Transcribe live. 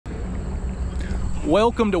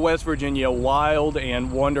Welcome to West Virginia, wild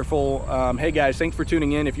and wonderful. Hey guys, thanks for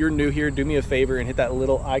tuning in. If you're new here, do me a favor and hit that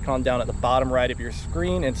little icon down at the bottom right of your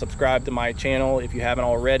screen and subscribe to my channel if you haven't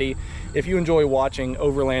already. If you enjoy watching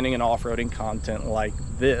overlanding and off-roading content like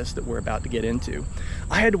this that we're about to get into.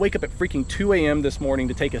 I had to wake up at freaking 2 a.m. this morning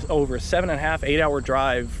to take us over a 7.5, 8-hour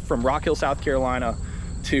drive from Rock Hill, South Carolina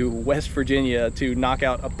to West Virginia to knock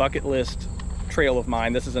out a bucket list trail of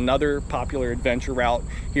mine. This is another popular adventure route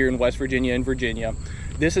here in West Virginia and Virginia.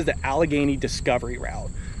 This is the Allegheny Discovery Route.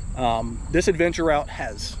 This adventure route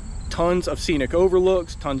has tons of scenic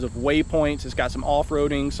overlooks, tons of waypoints. It's got some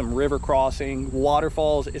off-roading, some river crossing,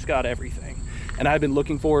 waterfalls. It's got everything. And I've been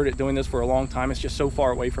looking forward to doing this for a long time. It's just so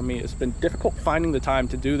far away from me. It's been difficult finding the time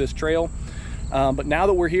to do this trail. But now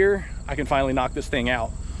that we're here, I can finally knock this thing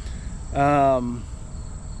out.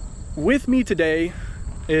 With me today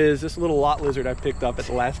is this little lot lizard I picked up at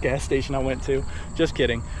the last gas station I went to. Just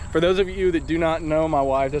kidding. For those of you that do not know my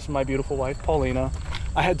wife, this is my beautiful wife, Paulina.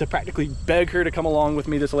 I had to practically beg her to come along with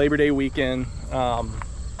me this Labor Day weekend to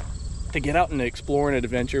get out and explore an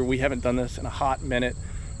adventure. We haven't done this in a hot minute.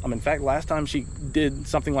 In fact, last time she did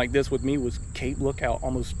something like this with me was Cape Lookout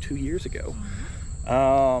almost 2 years ago.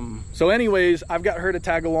 So anyways, I've got her to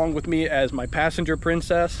tag along with me as my passenger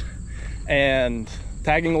princess, and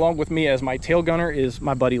tagging along with me as my tail gunner is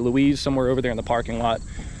my buddy Louise, somewhere over there in the parking lot.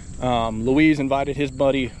 Louise invited his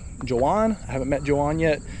buddy Joan. I haven't met Joan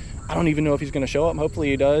yet. I don't even know if he's going to show up. Hopefully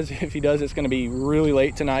he does. If he does, it's going to be really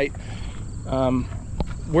late tonight.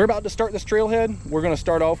 We're about to start this trailhead. We're going to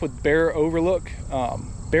start off with Bear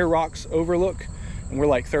Rocks Overlook, and we're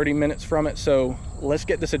like 30 minutes from it. So let's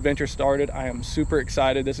get this adventure started. I am super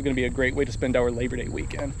excited. This is going to be a great way to spend our Labor Day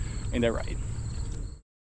weekend. Ain't that right?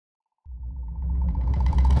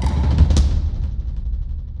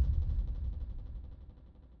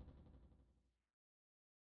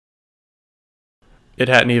 It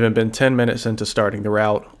hadn't even been 10 minutes into starting the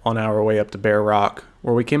route on our way up to Bear Rock,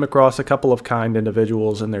 where we came across a couple of kind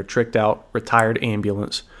individuals in their tricked out, retired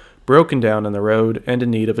ambulance, broken down in the road and in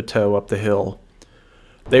need of a tow up the hill.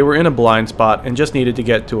 They were in a blind spot and just needed to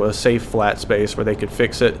get to a safe flat space where they could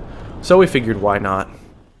fix it, so we figured why not.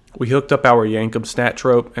 We hooked up our Yankum snatch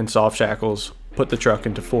rope and soft shackles, put the truck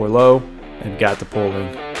into 4 low, and got to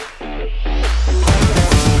pulling.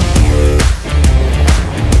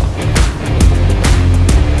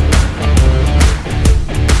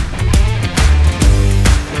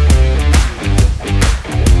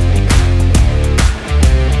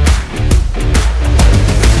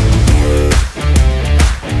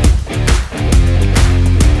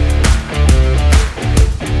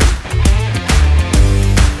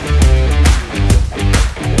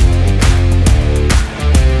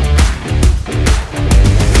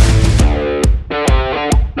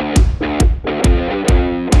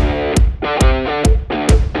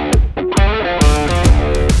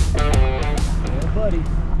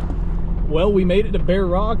 Well, we made it to Bear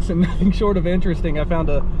Rocks, and nothing short of interesting. I found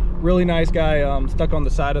a really nice guy stuck on the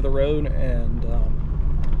side of the road, and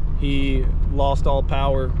he lost all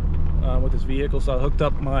power with his vehicle. So I hooked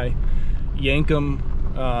up my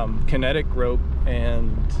Yankum kinetic rope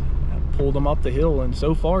and pulled him up the hill, and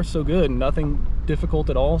so far so good. Nothing difficult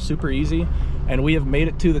at all, super easy. And we have made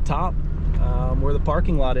it to the top where the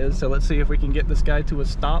parking lot is. So let's see if we can get this guy to a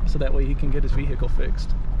stop so that way he can get his vehicle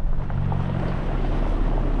fixed.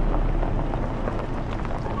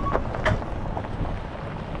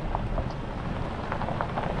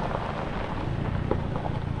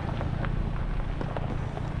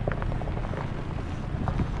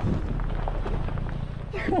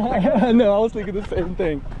 No, I was thinking the same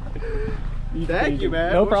thing. Thank you,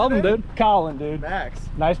 man. No problem, dude. Colin, dude. Max.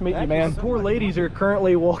 Nice meeting you, man. Poor ladies are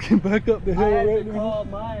currently walking back up the hill right now. I had to call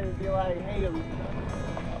mine and be like, hey. Yeah,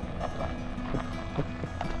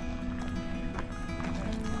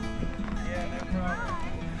 no problem.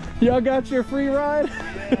 Y'all got your free ride?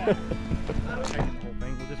 Yeah.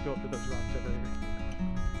 We'll just go up to those rocks over there.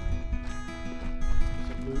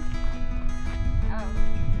 Some loot.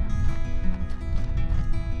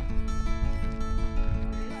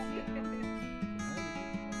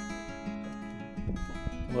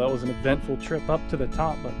 Well, that was an eventful trip up to the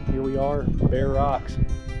top, but here we are, Bear Rocks.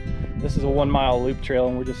 This is a 1-mile loop trail,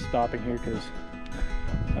 and we're just stopping here because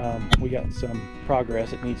we got some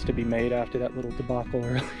progress that needs to be made after that little debacle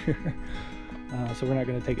earlier. So we're not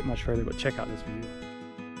going to take it much further, but check out this view.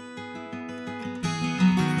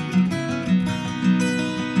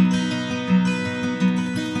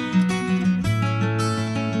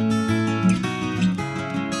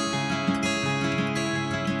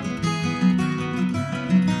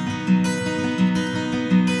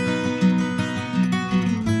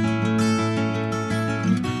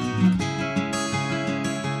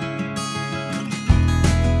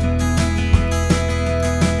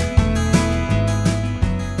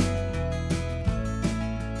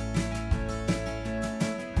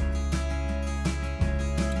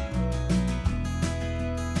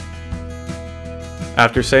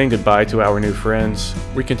 After saying goodbye to our new friends,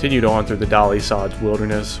 we continued on through the Dolly Sods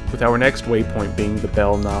wilderness, with our next waypoint being the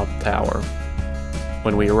Bell Knob Tower.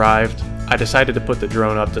 When we arrived, I decided to put the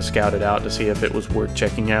drone up to scout it out to see if it was worth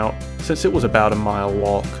checking out, since it was about a mile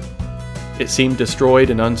walk. It seemed destroyed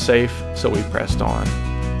and unsafe, so we pressed on.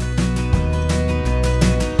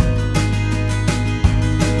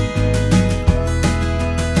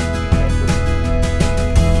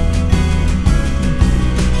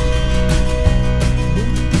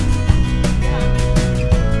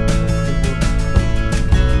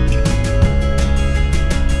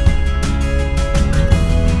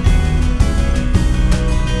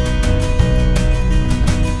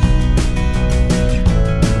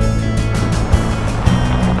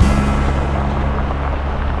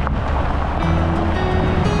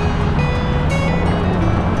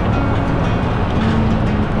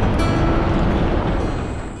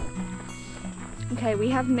 Okay, we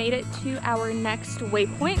have made it to our next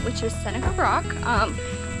waypoint, which is Seneca Rock.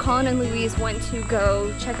 Colin and Louise went to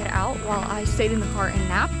go check it out while I stayed in the car and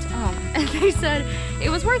napped. And they said it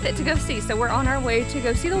was worth it to go see. So we're on our way to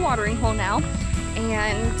go see the watering hole now.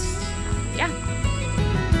 And yeah.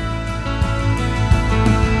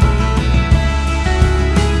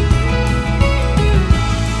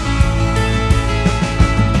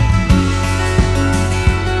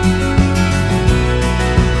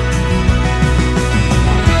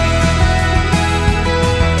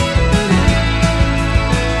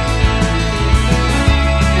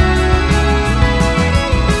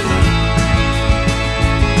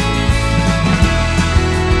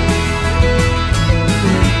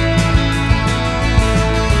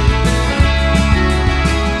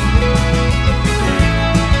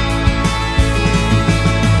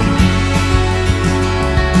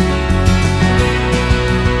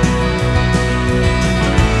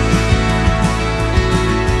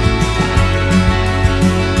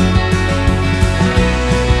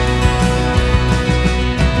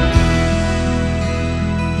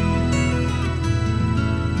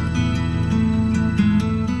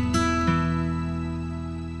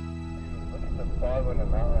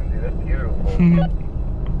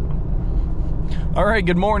 All right,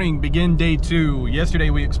 good morning. Begin day 2. Yesterday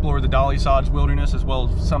we explored the Dolly Sods wilderness as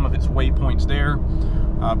well as some of its waypoints there.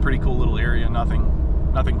 Pretty cool little area,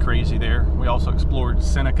 nothing crazy there. We also explored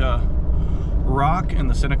Seneca Rock and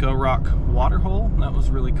the Seneca Rock waterhole. That was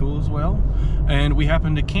really cool as well. And we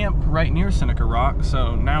happened to camp right near Seneca Rock,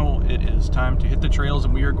 so now it is time to hit the trails,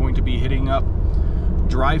 and we are going to be hitting up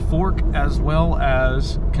Dry Fork as well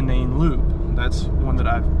as Canaan Loop. That's one that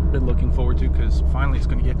I've been looking forward to because finally it's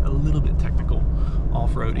going to get a little bit technical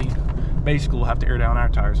off-roady. Basically, we'll have to air down our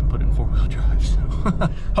tires and put it in 4-wheel drive, so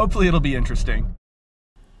hopefully it'll be interesting.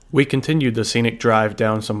 We continued the scenic drive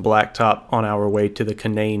down some blacktop on our way to the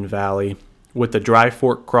Canaan Valley, with the Dry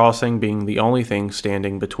Fork crossing being the only thing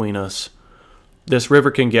standing between us. This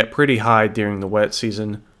river can get pretty high during the wet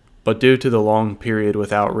season, but due to the long period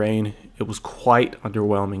without rain, it was quite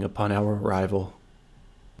underwhelming upon our arrival.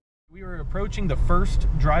 We are approaching the first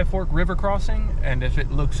Dry Fork river crossing, and if it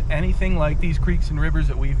looks anything like these creeks and rivers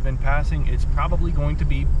that we've been passing, it's probably going to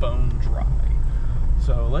be bone dry.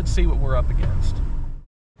 So let's see what we're up against.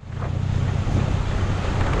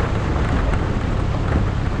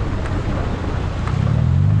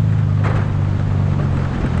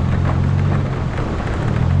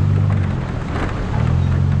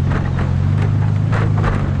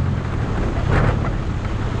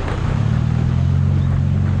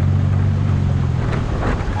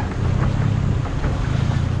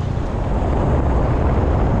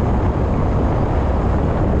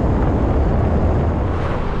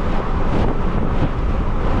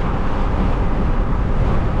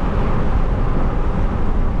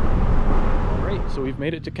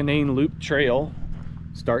 Made it to Canaan Loop Trail.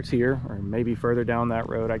 Starts here, or maybe further down that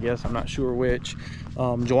road, I guess. I'm not sure which.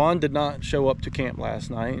 Joan did not show up to camp last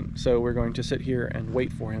night, so we're going to sit here and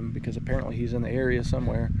wait for him because apparently he's in the area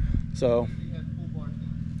somewhere. So,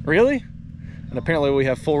 really? And apparently we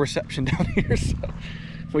have full reception down here, so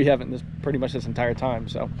we haven't pretty much this entire time.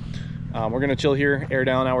 So we're gonna chill here, air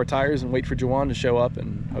down our tires, and wait for Joan to show up,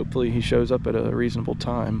 and hopefully he shows up at a reasonable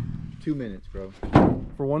time. 2 minutes, bro.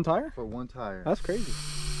 For one tire? For one tire. That's crazy.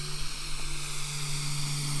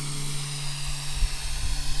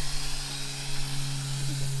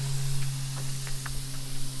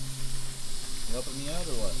 You helping me out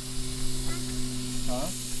or what? Huh?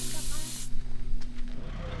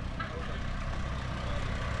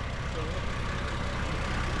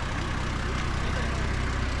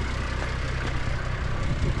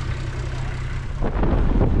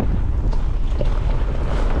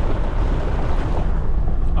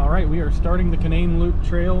 we are starting the Canaan Loop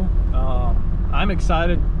Trail. I'm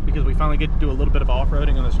excited because we finally get to do a little bit of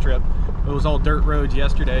off-roading on this trip. It was all dirt roads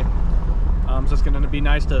yesterday, so it's going to be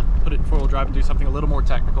nice to put it in four-wheel drive and do something a little more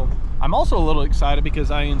technical. I'm also a little excited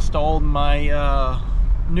because I installed my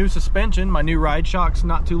new suspension, my new ride shocks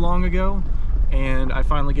not too long ago, and I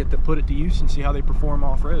finally get to put it to use and see how they perform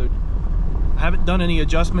off-road. I haven't done any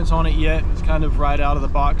adjustments on it yet. It's kind of right out of the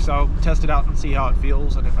box. I'll test it out and see how it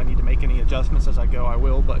feels, and if I need to make any adjustments as I go, I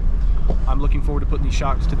will. But I'm looking forward to putting these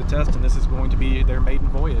shocks to the test, and this is going to be their maiden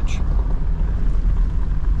voyage.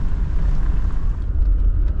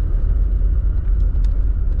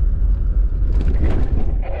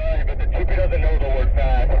 But the chippy doesn't know the word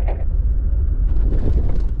fast.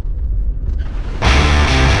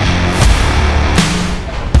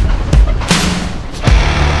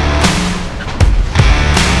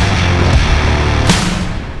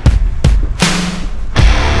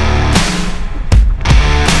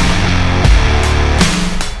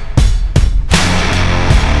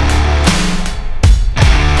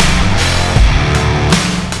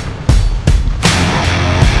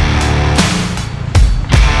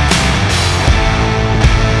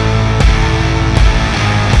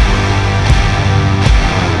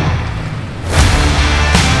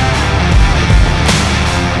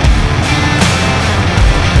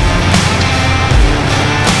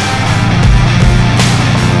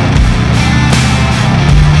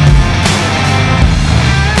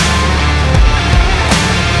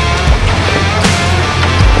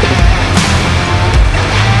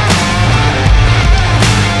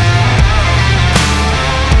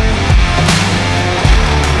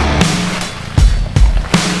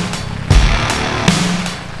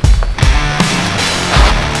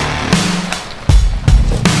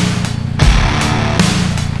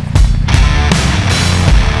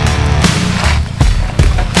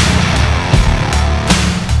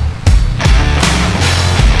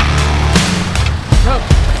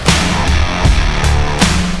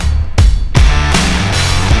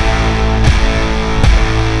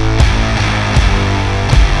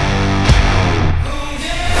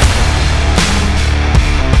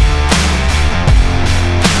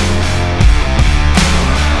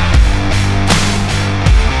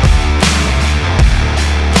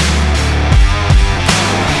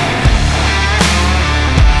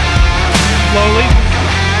 Slowly.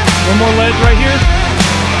 One more ledge right here.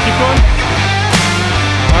 Keep going.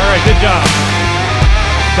 All right, good job.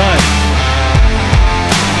 Done.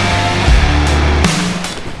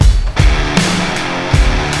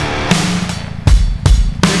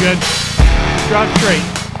 You're good. Drive straight.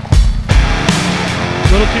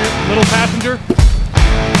 Little passenger.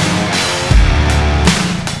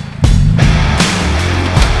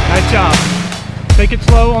 Nice job. Take it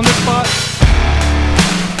slow on this spot.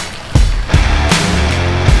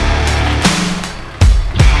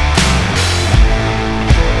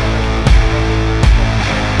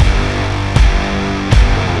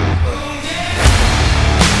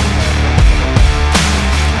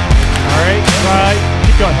 Right,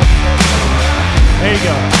 keep going. There you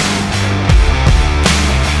go.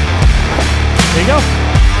 There you go.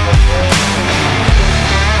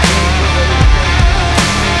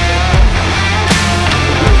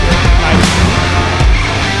 Nice.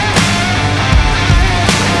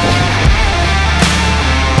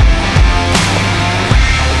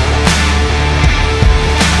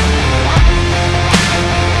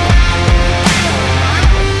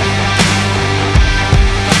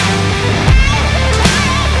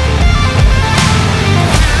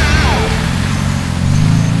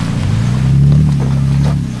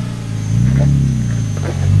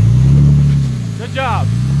 Good job.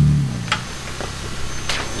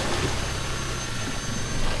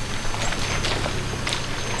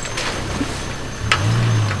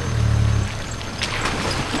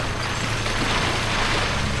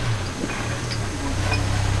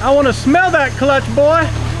 I want to smell that clutch, boy.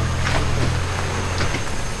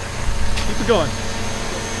 Keep it going.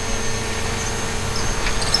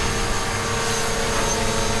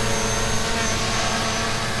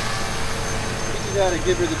 You gotta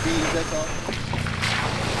give her the beans, that's all.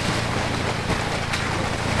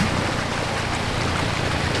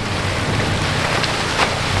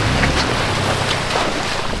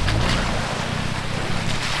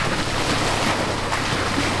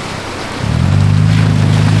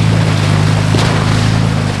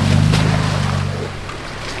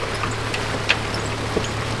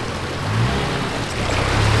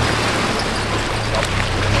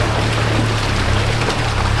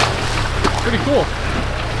 Pretty cool.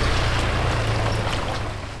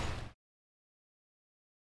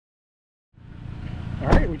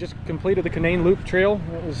 just completed the Canaan Loop Trail.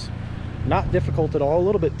 It was not difficult at all, a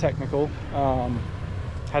little bit technical.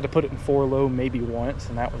 Had to put it in 4 low maybe once,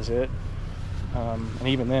 and that was it. And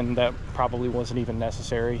even then, that probably wasn't even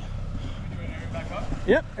necessary.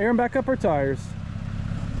 Yep, airing back up our tires.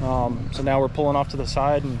 So now we're pulling off to the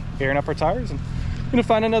side and airing up our tires and gonna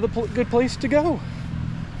find another good place to go.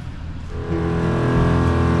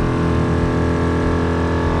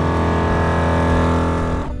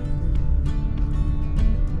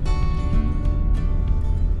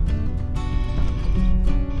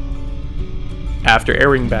 After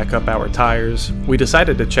airing back up our tires, we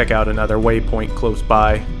decided to check out another waypoint close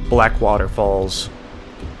by, Blackwater Falls.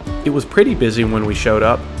 It was pretty busy when we showed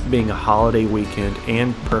up, being a holiday weekend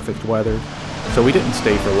and perfect weather, so we didn't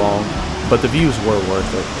stay for long, but the views were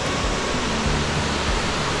worth it.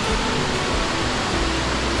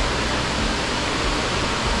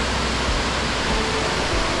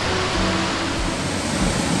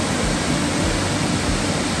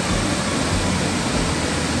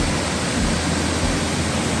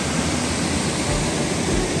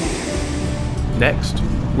 Next,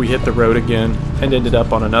 we hit the road again and ended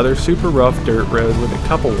up on another super rough dirt road with a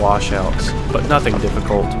couple washouts, but nothing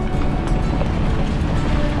difficult.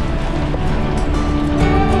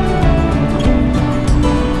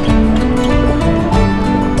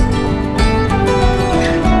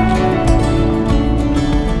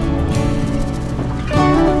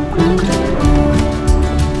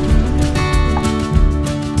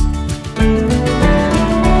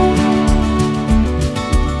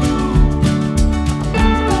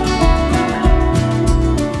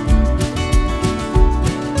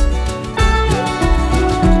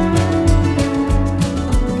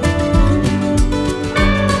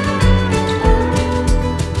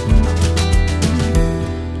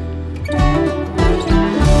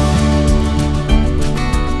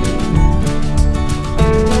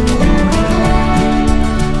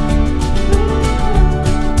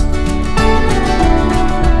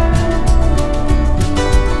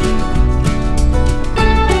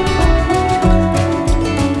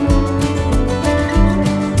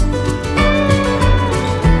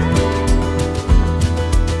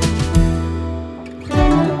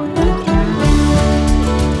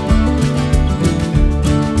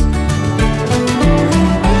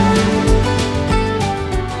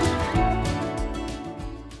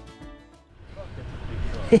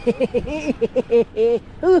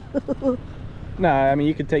 Nah, I mean,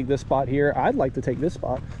 you could take this spot here. I'd like to take this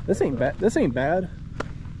spot. This ain't bad. This ain't bad.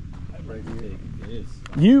 It is.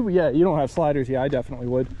 Yeah, you don't have sliders. Yeah, I definitely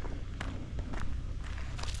would.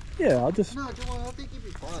 Yeah, I'll just. No, Joan, I think you'd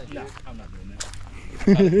be fine. Nah, I'm not doing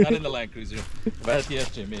that. Not in the Land Cruiser. But at the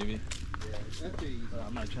FJ, maybe. Yeah, that's easy.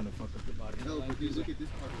 I'm not trying to fuck up the body. No, but you look at this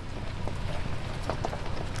part.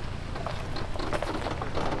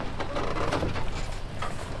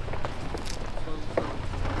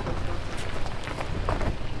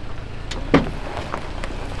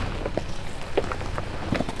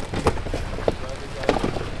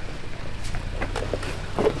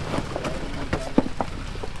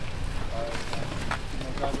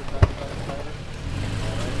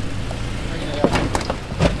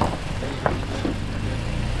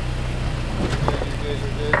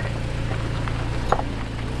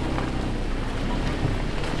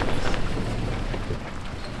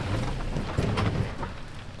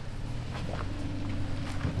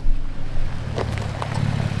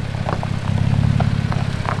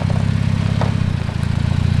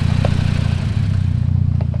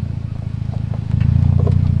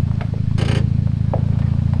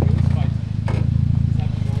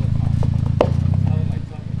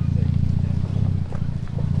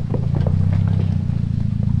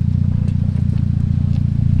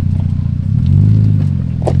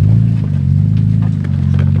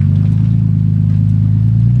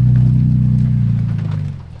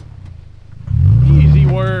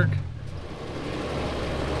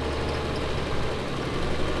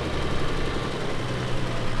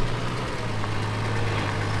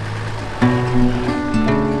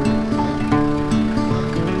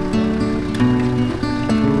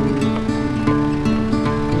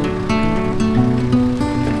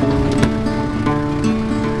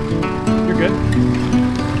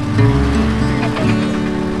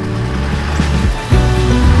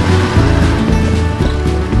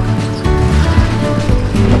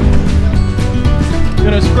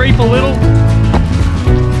 Scrape a little.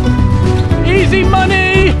 Easy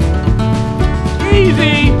money!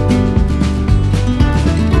 Easy!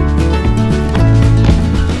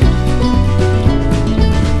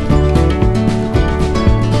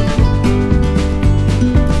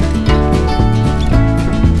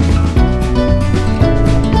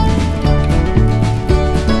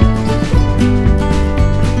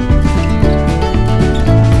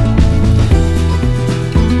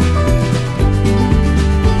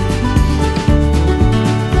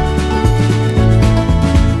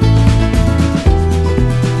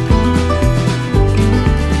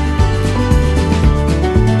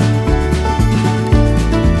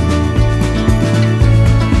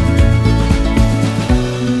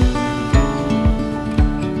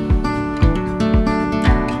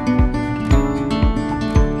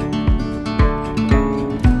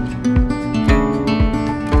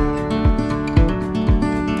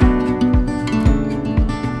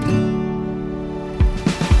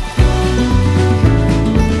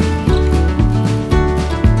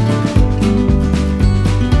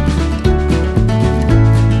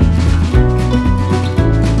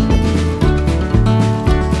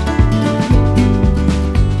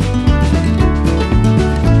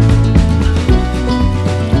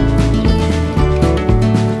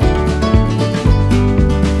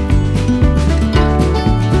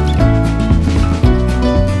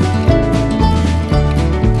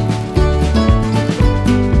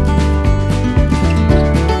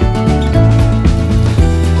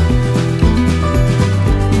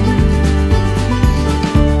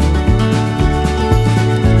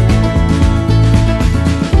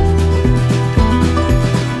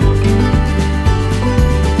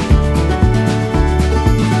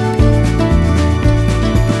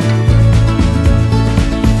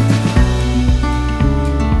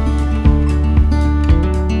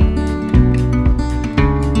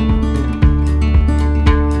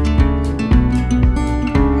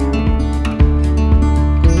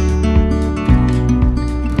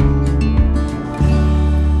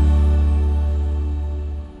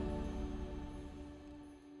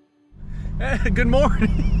 good morning.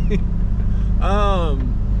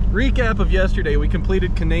 Recap of yesterday, we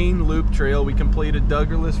completed Canaan Loop Trail, we completed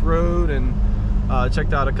Douglas Road, and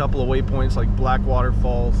checked out a couple of waypoints like Blackwater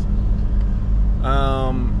Falls.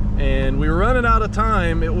 And we were running out of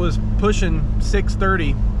time. It was pushing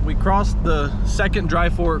 6:30. We crossed the second Dry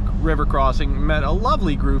Fork River crossing, met a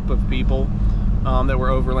lovely group of people that were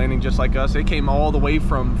overlanding just like us. They came all the way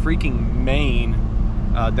from freaking Maine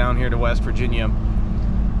down here to West Virginia.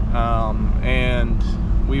 And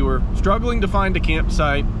we were struggling to find a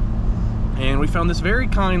campsite, and we found this very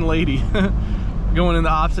kind lady going in the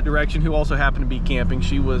opposite direction who also happened to be camping.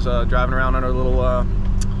 She was driving around on her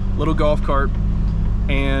little golf cart,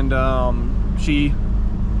 and she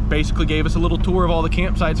basically gave us a little tour of all the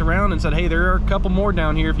campsites around and said, hey, there are a couple more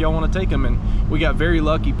down here if y'all want to take them. And we got very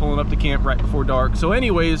lucky pulling up to camp right before dark. So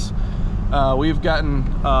anyways, we've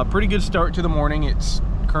gotten a pretty good start to the morning. It's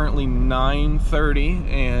currently 9:30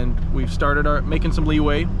 and we've started making some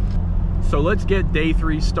leeway. So let's get day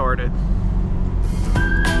 3 started.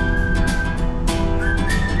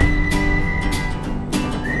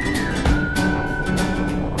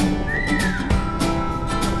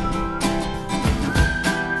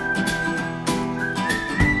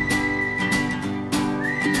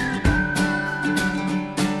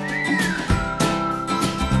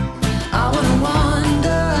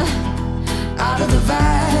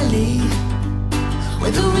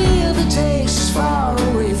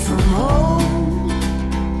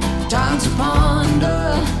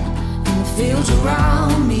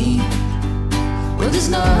 Around me, well, there's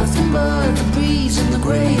nothing but the breeze and the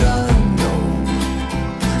great unknown.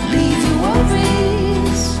 Leave your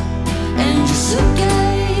worries and your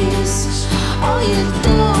suitcase. All you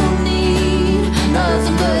don't need,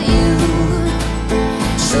 nothing but you.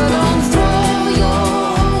 So don't throw your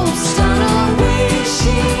hopes down on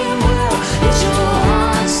wishing well. It's your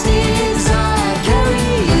heart's desire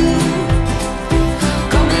carry you.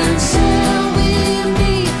 Come and sail with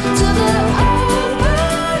me to the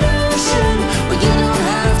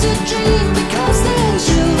because there's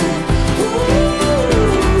you.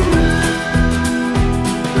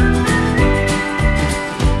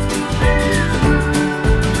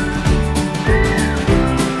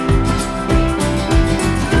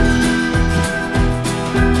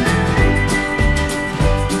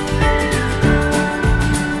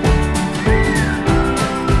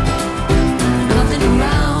 Nothing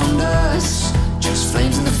around us, just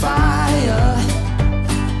flames in the fire,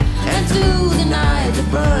 and through the night they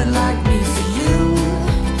burn like me for you.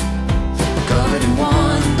 Covered in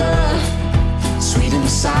wonder, sweet in the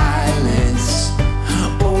silence.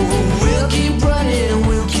 Oh, we'll keep running,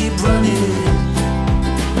 we'll keep running.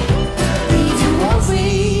 Leave your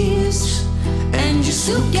worries and your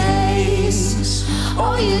suitcase.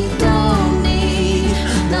 All you don't need,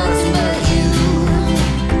 nothing but you.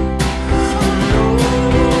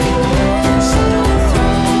 So don't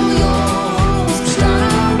throw your hopes down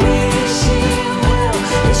on wishing well.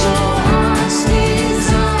 It's your heart's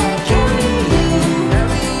desire carry you.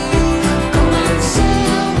 Come and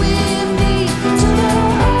sail with me to the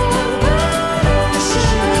open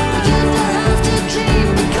ocean. You don't have to dream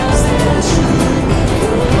because there's you.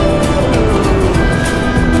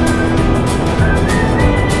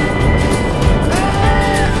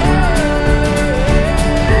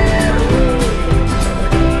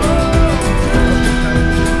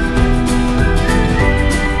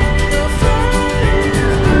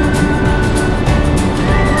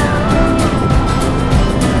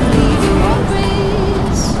 Leave your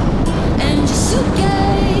worries and your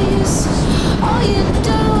suitcase. All you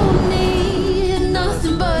don't need,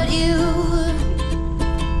 nothing but you.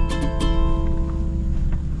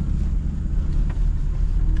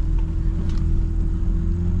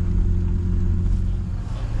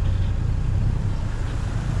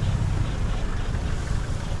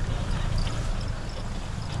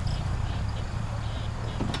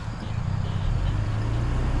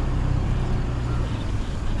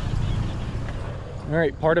 All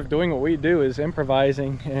right, part of doing what we do is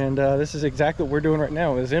improvising, and this is exactly what we're doing right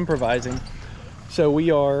now, is improvising. So we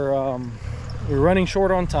are we're running short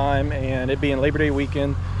on time, and it being Labor Day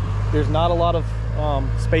weekend, there's not a lot of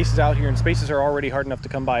spaces out here, and spaces are already hard enough to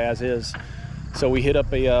come by as is. So we hit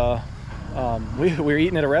up a we were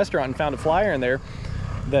eating at a restaurant and found a flyer in there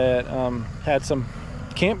that had some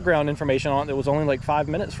campground information on it that was only like 5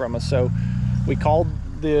 minutes from us. So we called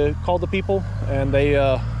the people, and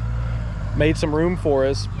they made some room for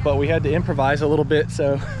us, but we had to improvise a little bit.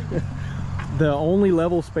 So the only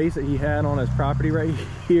level space that he had on his property right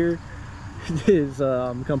here is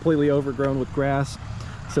completely overgrown with grass,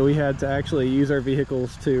 so we had to actually use our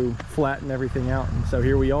vehicles to flatten everything out. And so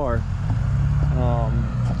here we are.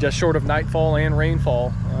 just short of nightfall and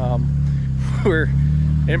rainfall. We're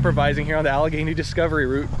improvising here on the Allegheny Discovery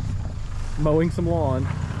Route, mowing some lawn.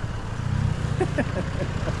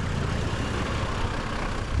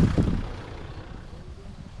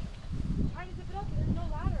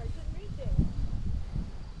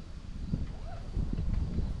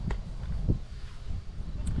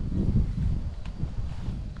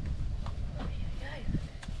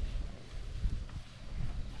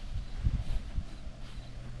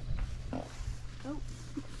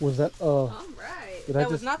 Was that, All right. That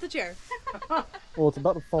was not the chair. Well, it's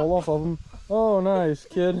about to fall off of them. Oh, nice,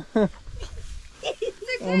 kid.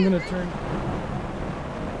 I'm gonna turn.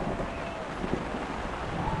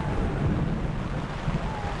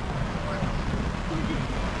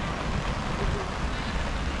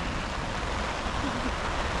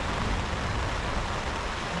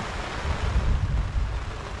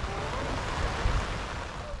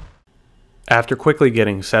 After quickly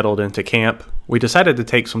getting settled into camp, we decided to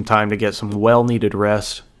take some time to get some well-needed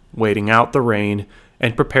rest, waiting out the rain,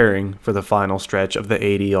 and preparing for the final stretch of the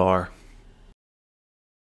ADR.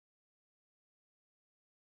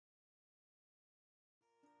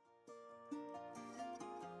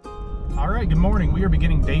 Alright, good morning. We are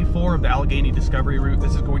beginning day 4 of the Allegheny Discovery Route.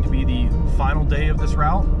 This is going to be the final day of this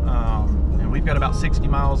route, and we've got about 60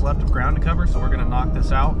 miles left of ground to cover, so we're going to knock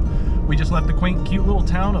this out. We just left the quaint, cute little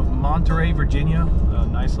town of Monterey, Virginia. A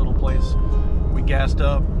nice little place. We gassed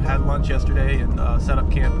up, had lunch yesterday, and set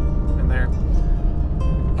up camp in there.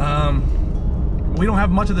 We don't have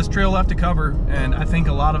much of this trail left to cover, and I think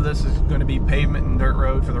a lot of this is going to be pavement and dirt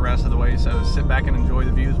road for the rest of the way, so sit back and enjoy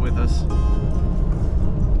the views with us.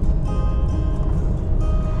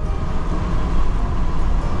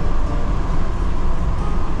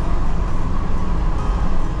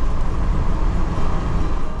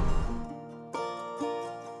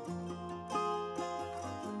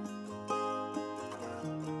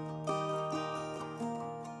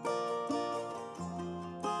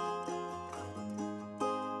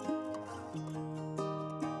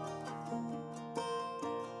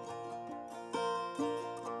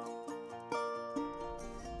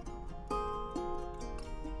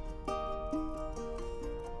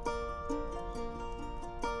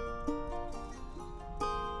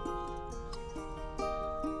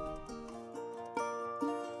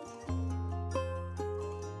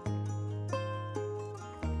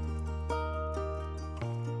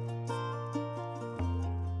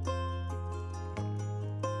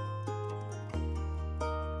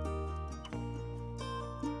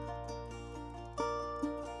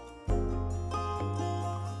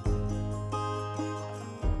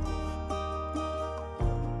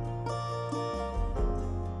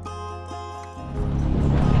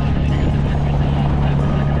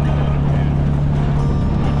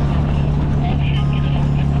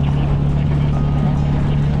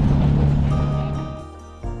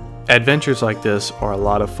 Adventures like this are a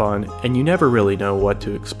lot of fun, and you never really know what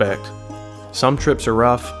to expect. Some trips are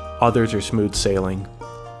rough, others are smooth sailing.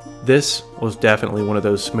 This was definitely one of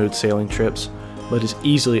those smooth sailing trips, but is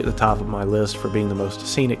easily at the top of my list for being the most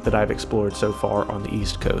scenic that I've explored so far on the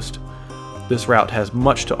East Coast. This route has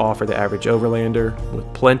much to offer the average overlander,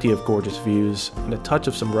 with plenty of gorgeous views and a touch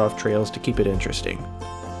of some rough trails to keep it interesting.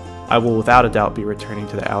 I will without a doubt be returning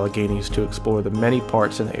to the Alleghenies to explore the many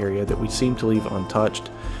parts in the area that we seem to leave untouched,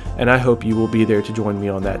 and I hope you will be there to join me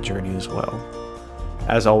on that journey as well.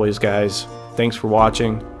 As always, guys, thanks for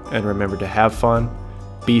watching, and remember to have fun,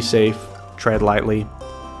 be safe, tread lightly,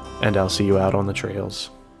 and I'll see you out on the trails.